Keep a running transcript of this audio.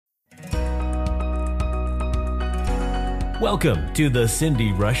Welcome to the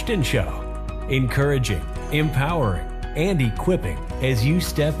Cindy Rushton Show, encouraging, empowering, and equipping as you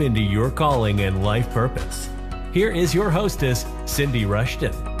step into your calling and life purpose. Here is your hostess, Cindy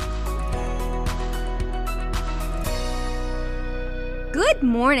Rushton. Good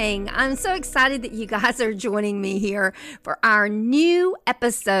morning. I'm so excited that you guys are joining me here for our new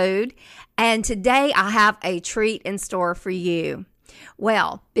episode. And today I have a treat in store for you.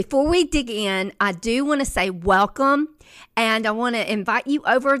 Well, before we dig in, I do want to say welcome. And I want to invite you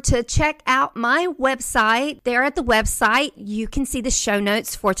over to check out my website. There at the website, you can see the show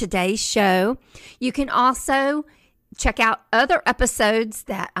notes for today's show. You can also check out other episodes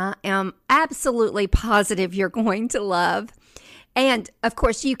that I am absolutely positive you're going to love. And of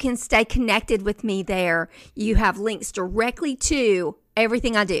course, you can stay connected with me there. You have links directly to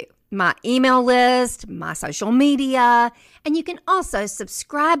everything I do. My email list, my social media, and you can also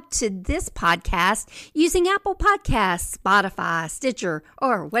subscribe to this podcast using Apple Podcasts, Spotify, Stitcher,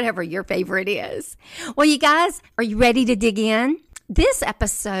 or whatever your favorite is. Well, you guys, are you ready to dig in? This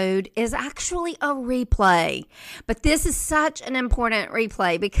episode is actually a replay, but this is such an important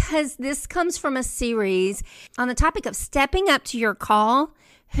replay because this comes from a series on the topic of stepping up to your call.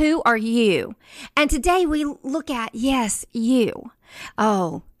 Who are you? And today we look at, yes, you.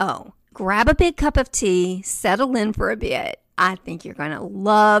 Oh, grab a big cup of tea, settle in for a bit. I think you're going to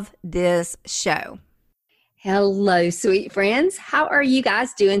love this show. Hello, sweet friends. How are you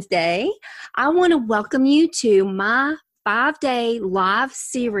guys doing today? I want to welcome you to my 5-day live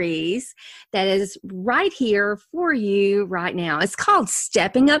series that is right here for you right now. It's called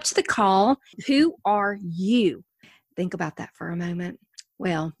Stepping Up to the Call. Who are you? Think about that for a moment.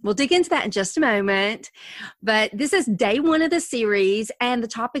 Well, we'll dig into that in just a moment, but this is day 1 of the series, and the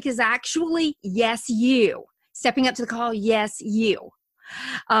topic is actually, yes, you. Stepping up to the call, yes, you.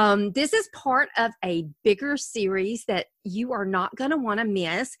 This is part of a bigger series that you are not going to want to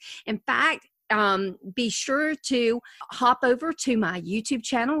miss. In fact, be sure to hop over to my YouTube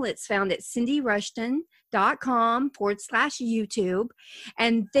channel. It's found at cindyrushton.com/YouTube.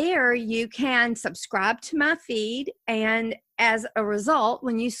 And there you can subscribe to my feed. And as a result,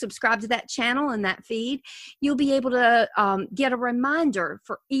 when you subscribe to that channel and that feed, you'll be able to get a reminder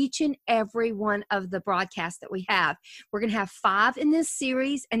for each and every one of the broadcasts that we have. We're going to have 5 in this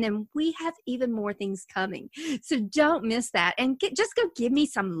series, and then we have even more things coming. So don't miss that. And just go give me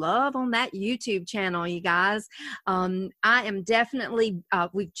some love on that YouTube channel, you guys. I am definitely,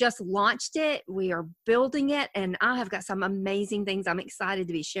 we've just launched it. We are building it, and I have got some amazing things I'm excited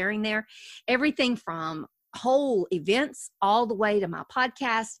to be sharing there. Everything from whole events all the way to my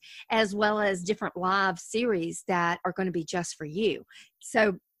podcast, as well as different live series that are going to be just for you.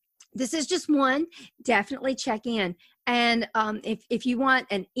 So this is just one. Definitely check in. And if you want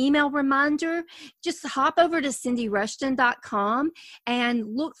an email reminder, just hop over to cindyrushton.com and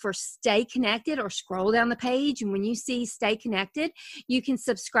look for Stay Connected, or scroll down the page. And when you see Stay Connected, you can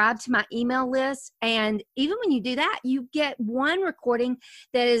subscribe to my email list. And even when you do that, you get one recording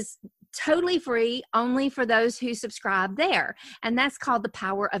that is totally free, only for those who subscribe there. And that's called The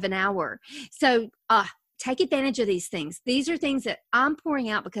Power of an Hour. So take advantage of these things. These are things that I'm pouring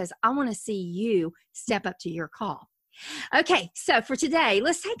out because I want to see you step up to your call. Okay, so for today,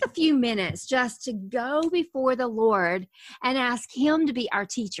 let's take a few minutes just to go before the Lord and ask Him to be our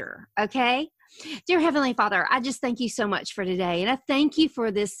teacher, okay? Dear Heavenly Father, I just thank you so much for today, and I thank you for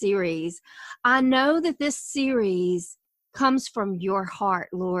this series. I know that this series comes from your heart,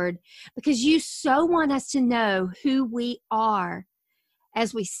 Lord, because you so want us to know who we are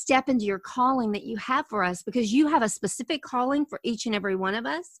as we step into your calling that you have for us, because you have a specific calling for each and every one of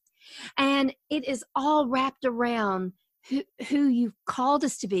us. And it is all wrapped around who you've called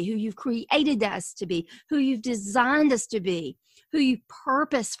us to be, who you've created us to be, who you've designed us to be, who you've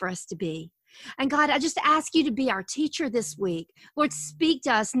purposed for us to be. And God, I just ask you to be our teacher this week. Lord, speak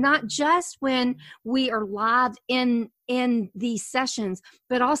to us, not just when we are live in these sessions,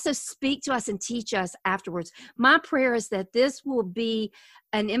 but also speak to us and teach us afterwards. My prayer is that this will be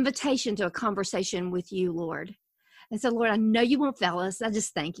an invitation to a conversation with you, Lord. And so, Lord, I know you won't fail us. I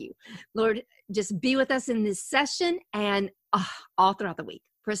just thank you. Lord, just be with us in this session and all throughout the week.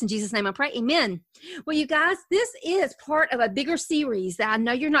 First, in Jesus' name I pray, amen. Well, you guys, this is part of a bigger series that I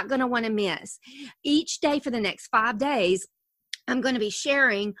know you're not going to want to miss. Each day for the next 5 days, I'm going to be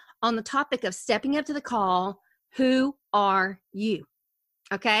sharing on the topic of stepping up to the call. Who are you?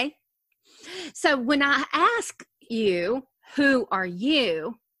 Okay? So when I ask you, who are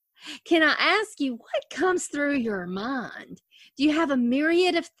you? Can I ask you, what comes through your mind? Do you have a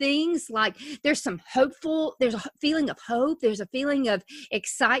myriad of things? Like there's there's a feeling of hope, there's a feeling of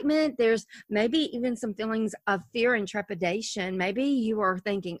excitement, there's maybe even some feelings of fear and trepidation. Maybe you are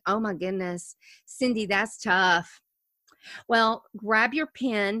thinking, oh my goodness, Cindy, that's tough. Well, grab your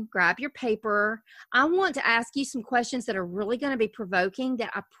pen, grab your paper. I want to ask you some questions that are really going to be provoking, that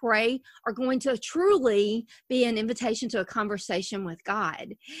I pray are going to truly be an invitation to a conversation with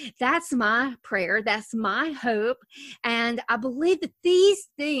God. That's my prayer. That's my hope. And I believe that these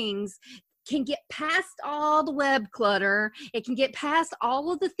things can get past all the web clutter. It can get past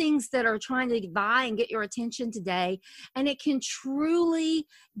all of the things that are trying to vie and get your attention today. And it can truly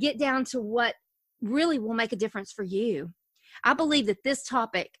get down to what really will make a difference for you. I believe that this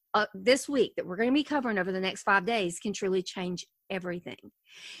topic this week that we're going to be covering over the next 5 days can truly change everything.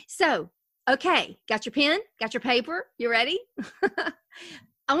 So, okay, got your pen, got your paper, you ready?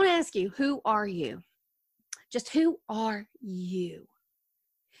 I want to ask you, who are you? Just who are you?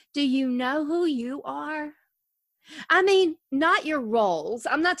 Do you know who you are? I mean, not your roles.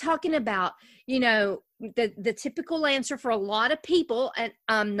 I'm not talking about, the typical answer for a lot of people, and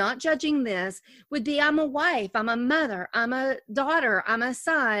I'm not judging this, would be I'm a wife, I'm a mother, I'm a daughter, I'm a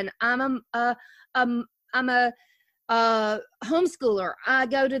son, I'm a homeschooler, I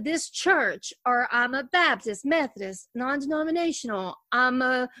go to this church, or I'm a Baptist, Methodist, non-denominational, I'm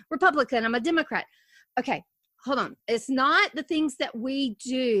a Republican, I'm a Democrat. Okay, hold on. It's not the things that we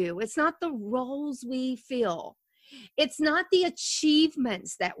do. It's not the roles we fill. It's not the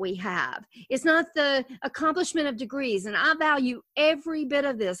achievements that we have. It's not the accomplishment of degrees. And I value every bit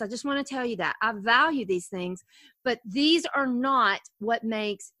of this. I just want to tell you that. I value these things, but these are not what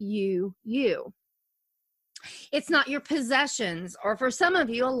makes you you. It's not your possessions, or for some of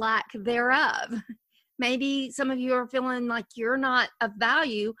you, a lack thereof. Maybe some of you are feeling like you're not of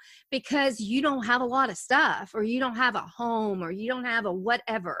value because you don't have a lot of stuff, or you don't have a home, or you don't have a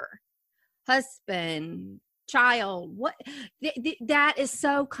whatever, husband, child. That is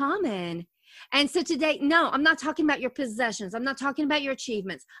so common. And so today, no, I'm not talking about your possessions. I'm not talking about your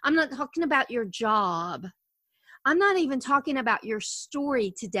achievements. I'm not talking about your job. I'm not even talking about your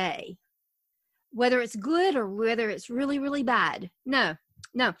story today, whether it's good or whether it's really, really bad. No.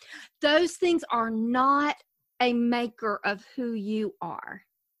 Those things are not a maker of who you are.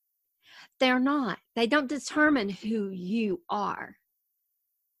 They're not. They don't determine who you are.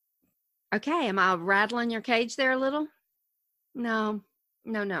 Okay, am I rattling your cage there a little? No.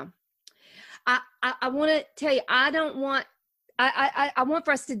 I want to tell you, I want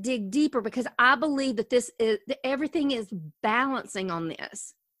for us to dig deeper, because I believe that everything is balancing on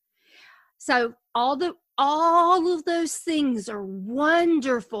this. So all of those things are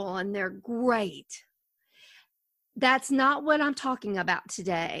wonderful and they're great. That's not what I'm talking about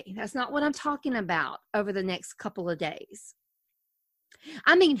today. That's not what I'm talking about over the next couple of days.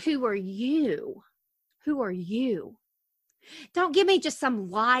 I mean, who are you? Who are you? Don't give me just some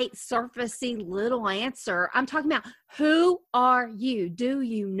light, surfacey little answer. I'm talking about, who are you? Do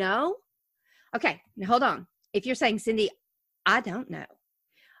you know? Okay, now hold on. If you're saying, Cindy, I don't know.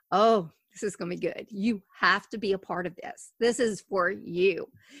 Oh, this is going to be good. You have to be a part of this. This is for you.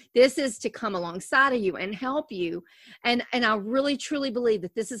 This is to come alongside of you and help you. And I really, truly believe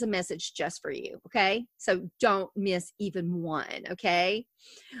that this is a message just for you. Okay. So don't miss even one. Okay.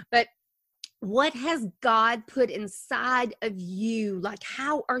 But what has God put inside of you? Like,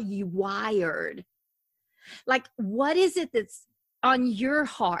 how are you wired? Like, what is it that's on your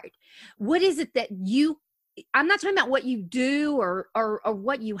heart? What is it that I'm not talking about what you do or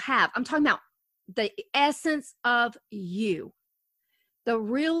what you have. I'm talking about the essence of you, the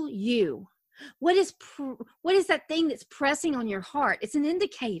real you. What is that thing that's pressing on your heart? It's an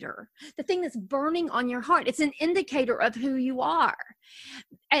indicator. The thing that's burning on your heart, it's an indicator of who you are.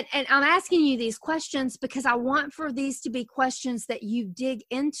 And I'm asking you these questions because I want for these to be questions that you dig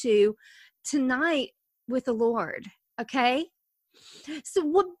into tonight with the Lord. Okay? So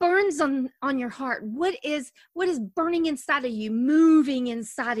what burns on your heart? What is burning inside of you, moving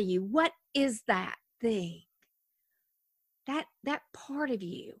inside of you? What is that thing? That part of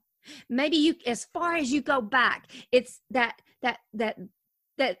you. Maybe you, as far as you go back, it's that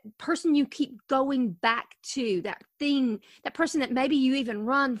person you keep going back to, that thing, that person that maybe you even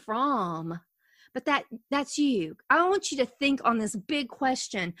run from. But that's you. I want you to think on this big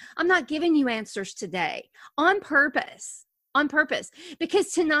question. I'm not giving you answers today on purpose,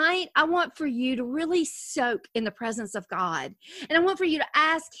 because tonight I want for you to really soak in the presence of God. And I want for you to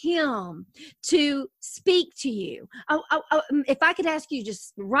ask him to speak to you. If I could ask you,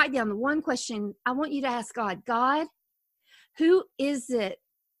 just write down the one question. I want you to ask God, who is it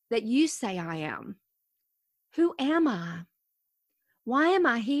that you say I am? Who am I? Why am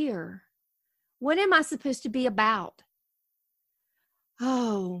I here? What am I supposed to be about?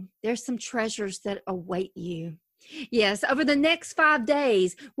 Oh, there's some treasures that await you. Yes, over the next 5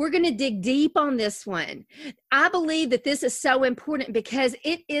 days, we're going to dig deep on this one. I believe that this is so important because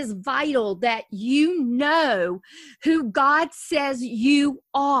it is vital that you know who God says you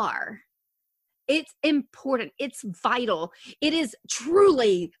are. It's important. It's vital. It is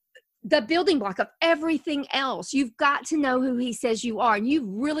truly the building block of everything else. You've got to know who he says you are, and you've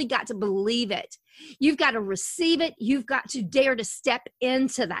really got to believe it. You've got to receive it. You've got to dare to step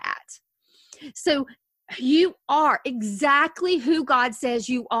into that. So you are exactly who God says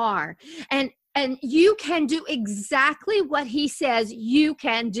you are. And you can do exactly what he says you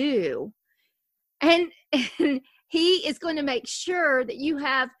can do. And he is going to make sure that you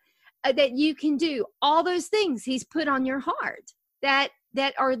have, that you can do all those things he's put on your heart that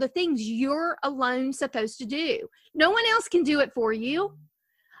are the things you're alone supposed to do. No one else can do it for you.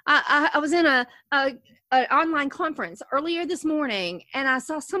 I was in an online conference earlier this morning, and I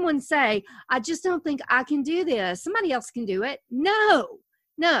saw someone say, I just don't think I can do this. Somebody else can do it. No.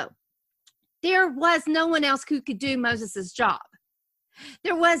 There was no one else who could do Moses's job.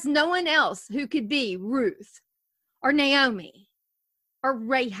 There was no one else who could be Ruth or Naomi or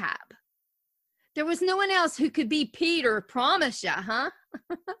Rahab. There was no one else who could be Peter, promise ya, huh?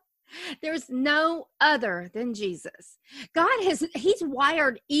 There's no other than Jesus. He's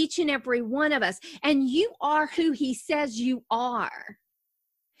wired each and every one of us, and you are who he says you are.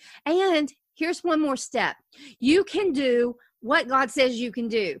 And here's one more step. You can do what God says you can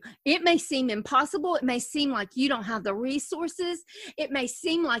do. It may seem impossible. It may seem like you don't have the resources. It may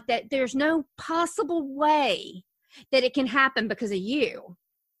seem like that there's no possible way that it can happen because of you.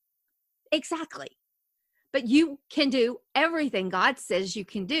 Exactly. But you can do everything God says you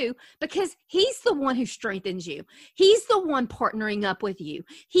can do because he's the one who strengthens you. He's the one partnering up with you.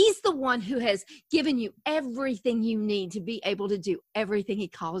 He's the one who has given you everything you need to be able to do everything he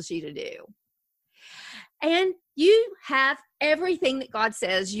calls you to do. And you have everything that God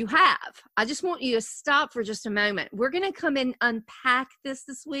says you have. I just want you to stop for just a moment. We're going to come and unpack this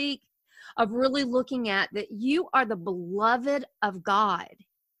week of really looking at that you are the beloved of God.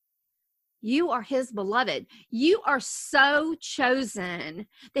 You are his beloved. You are so chosen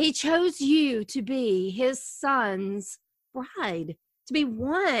that he chose you to be his son's bride, to be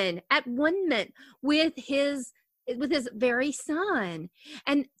one at one with his very son.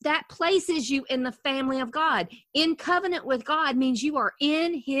 And that places you in the family of God. In covenant with God means you are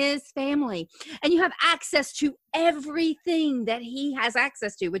in his family and you have access to everything that he has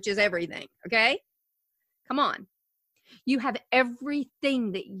access to, which is everything. Okay? Come on. You have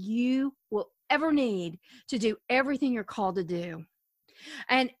everything that you will ever need to do everything you're called to do.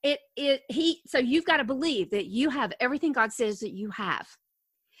 And so you've got to believe that you have everything God says that you have.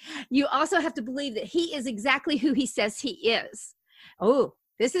 You also have to believe that he is exactly who he says he is. Oh,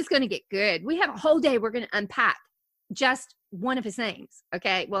 this is going to get good. We have a whole day we're going to unpack just one of his names.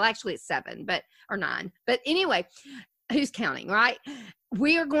 Okay. Well, actually it's 7, or 9. But anyway, who's counting, right?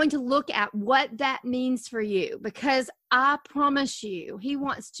 We are going to look at what that means for you because I promise you, he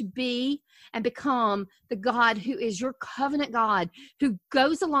wants to be and become the God who is your covenant God, who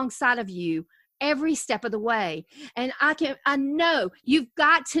goes alongside of you every step of the way. And I know you've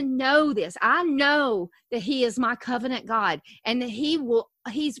got to know this. I know that he is my covenant God and that he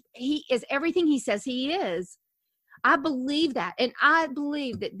is everything he says he is. I believe that. And I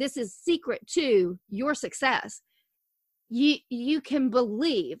believe that this is secret to your success. You can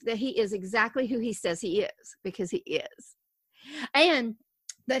believe that he is exactly who he says he is because he is. And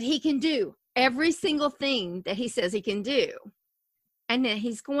that he can do every single thing that he says he can do. And that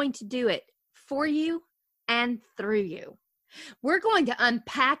he's going to do it for you and through you. We're going to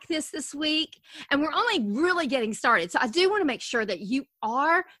unpack this week, and we're only really getting started. So I do want to make sure that you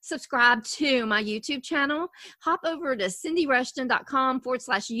are subscribed to my YouTube channel. Hop over to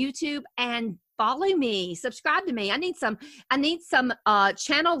cindyrushton.com/YouTube and follow me, subscribe to me. I need some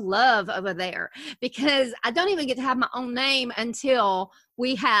channel love over there because I don't even get to have my own name until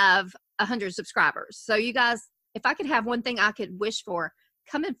we have 100 subscribers. So you guys, if I could have one thing I could wish for,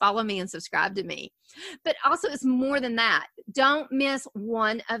 come and follow me and subscribe to me. But also it's more than that. Don't miss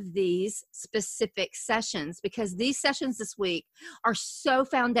one of these specific sessions because these sessions this week are so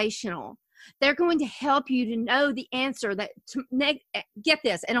foundational. They're going to help you to know the answer get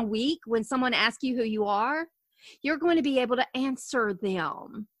this, in a week when someone asks you who you are, you're going to be able to answer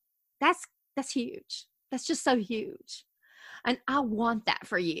them. That's huge. That's just so huge. And I want that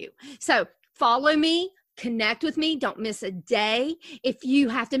for you. So follow me, Connect with me. Don't miss a day. If you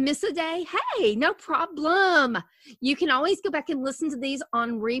have to miss a day, hey, no problem. You can always go back and listen to these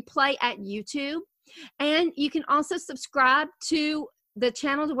on replay at YouTube. And you can also subscribe to the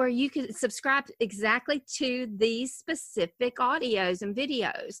channel where you can subscribe exactly to these specific audios and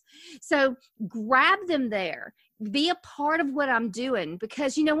videos. So grab them there. Be a part of what I'm doing,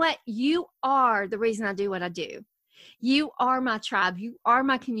 because you know what? You are the reason I do what I do. You are my tribe. You are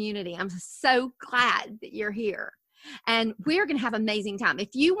my community. I'm so glad that you're here. And we're going to have an amazing time. If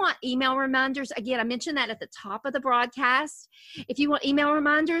you want email reminders, again, I mentioned that at the top of the broadcast. If you want email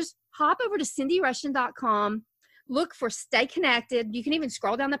reminders, hop over to cindyrushton.com. Look for Stay Connected. You can even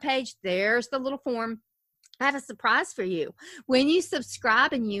scroll down the page. There's the little form. I have a surprise for you. When you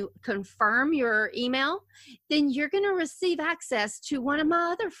subscribe and you confirm your email, then you're going to receive access to one of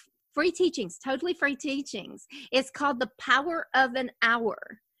my other free teachings, totally free teachings. It's called The Power of an Hour.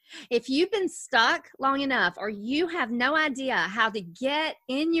 If you've been stuck long enough, or you have no idea how to get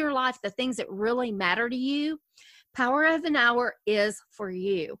in your life the things that really matter to you, Power of an Hour is for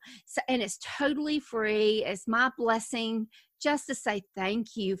you. So, and it's totally free. It's my blessing just to say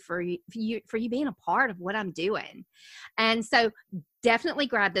thank you for you being a part of what I'm doing. And so definitely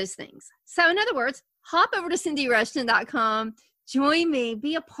grab those things. So in other words, hop over to cindyrushton.com. Join me.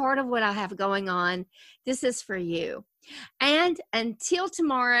 Be a part of what I have going on. This is for you. And until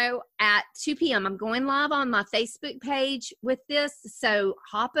tomorrow at 2 p.m., I'm going live on my Facebook page with this. So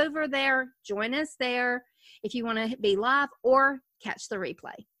hop over there. Join us there if you want to be live or catch the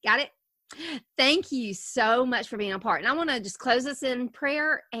replay. Got it? Thank you so much for being a part. And I want to just close this in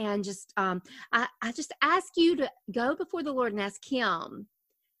prayer and just, I just ask you to go before the Lord and ask Him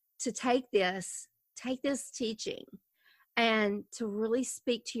to take this teaching and to really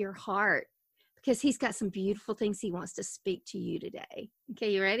speak to your heart, because He's got some beautiful things He wants to speak to you today.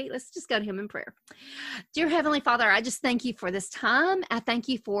 Okay, you ready? Let's just go to Him in prayer. Dear Heavenly Father, I just thank you for this time. I thank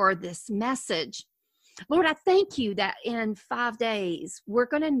you for this message. Lord, I thank you that in 5 days, we're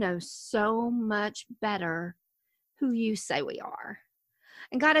going to know so much better who you say we are.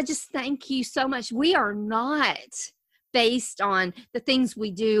 And God, I just thank you so much. We are not based on the things we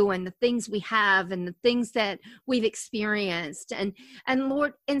do and the things we have and the things that we've experienced. And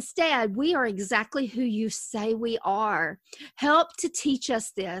Lord, instead, we are exactly who you say we are. Help to teach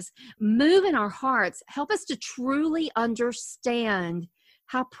us this. Move in our hearts. Help us to truly understand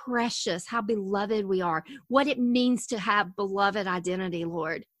how precious, how beloved we are, what it means to have beloved identity,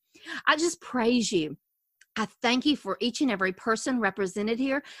 Lord. I just praise you. I thank you for each and every person represented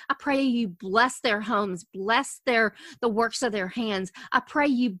here. I pray you bless their homes, bless the works of their hands. I pray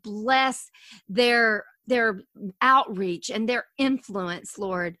you bless their outreach and their influence,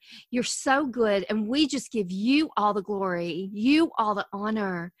 Lord. You're so good, and we just give you all the glory, you all the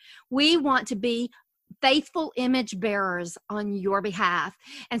honor. We want to be faithful image bearers on your behalf.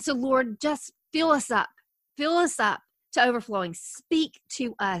 And so, Lord, just fill us up to overflowing. Speak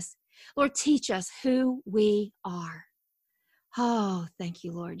to us. Lord, teach us who we are. Oh, thank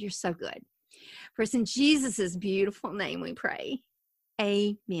you, Lord. You're so good. For it's in Jesus' beautiful name we pray.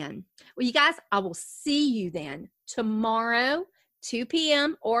 Amen. Well, you guys, I will see you then tomorrow, 2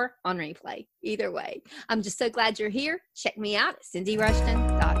 p.m. or on replay. Either way. I'm just so glad you're here. Check me out at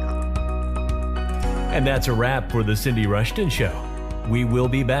cindyrushton.com. And that's a wrap for the Cindy Rushton Show. We will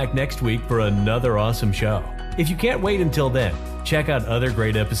be back next week for another awesome show. If you can't wait until then, check out other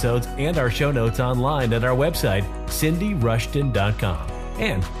great episodes and our show notes online at our website, cindyrushton.com.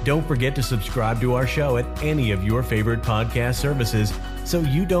 And don't forget to subscribe to our show at any of your favorite podcast services so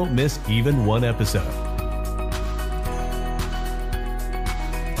you don't miss even one episode.